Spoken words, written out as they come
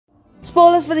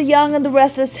Spoilers for the Young and the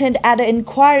Restless hint at an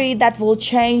inquiry that will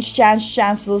change Chance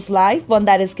Chancellor's life, one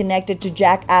that is connected to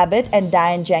Jack Abbott and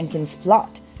Diane Jenkins'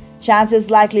 plot. Chance is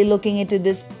likely looking into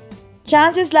this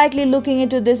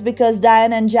because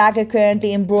Diane and Jack are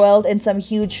currently embroiled in some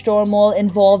huge turmoil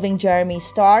involving Jeremy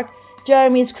Stark.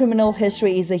 Jeremy's criminal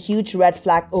history is a huge red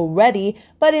flag already,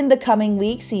 but in the coming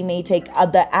weeks he may take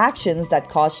other actions that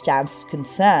cause Chance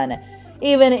concern.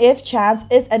 Even if Chance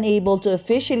is unable to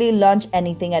officially launch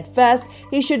anything at first,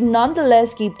 he should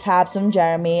nonetheless keep tabs on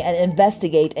Jeremy and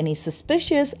investigate any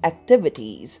suspicious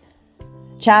activities.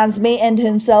 Chance may end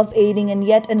himself aiding in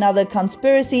yet another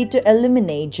conspiracy to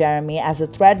eliminate Jeremy as a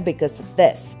threat because of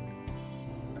this.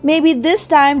 Maybe this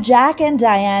time Jack and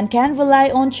Diane can rely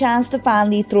on Chance to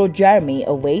finally throw Jeremy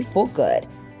away for good.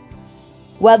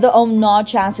 Whether or not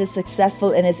Chance is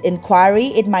successful in his inquiry,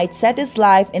 it might set his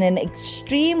life in an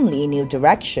extremely new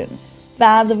direction.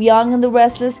 Fans of Young and the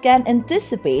Restless can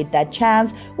anticipate that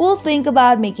Chance will think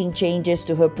about making changes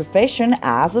to her profession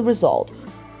as a result.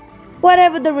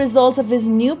 Whatever the results of his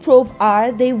new probe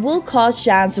are, they will cause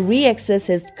Chance to reassess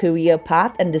his career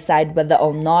path and decide whether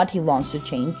or not he wants to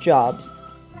change jobs.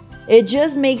 It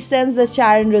just makes sense that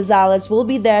Sharon Rosales will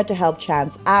be there to help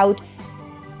Chance out.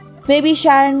 Maybe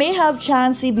Sharon may help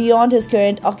Chance see beyond his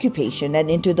current occupation and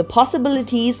into the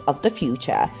possibilities of the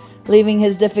future. Leaving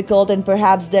his difficult and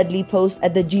perhaps deadly post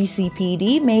at the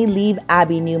GCPD may leave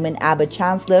Abby Newman Abbott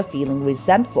Chancellor feeling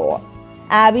resentful.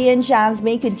 Abby and Chance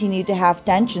may continue to have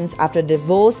tensions after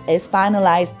divorce is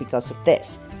finalized because of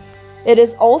this. It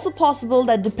is also possible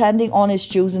that depending on his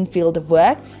chosen field of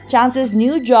work, Chance's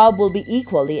new job will be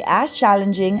equally as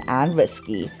challenging and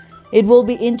risky. It will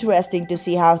be interesting to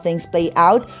see how things play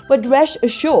out, but rest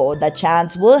assured that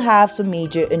Chance will have some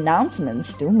major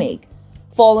announcements to make.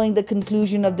 Following the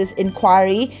conclusion of this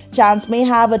inquiry, Chance may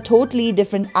have a totally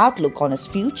different outlook on his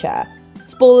future.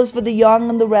 Spoilers for the Young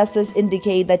and the Restless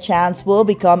indicate that Chance will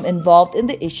become involved in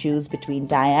the issues between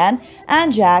Diane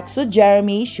and Jack, so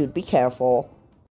Jeremy should be careful.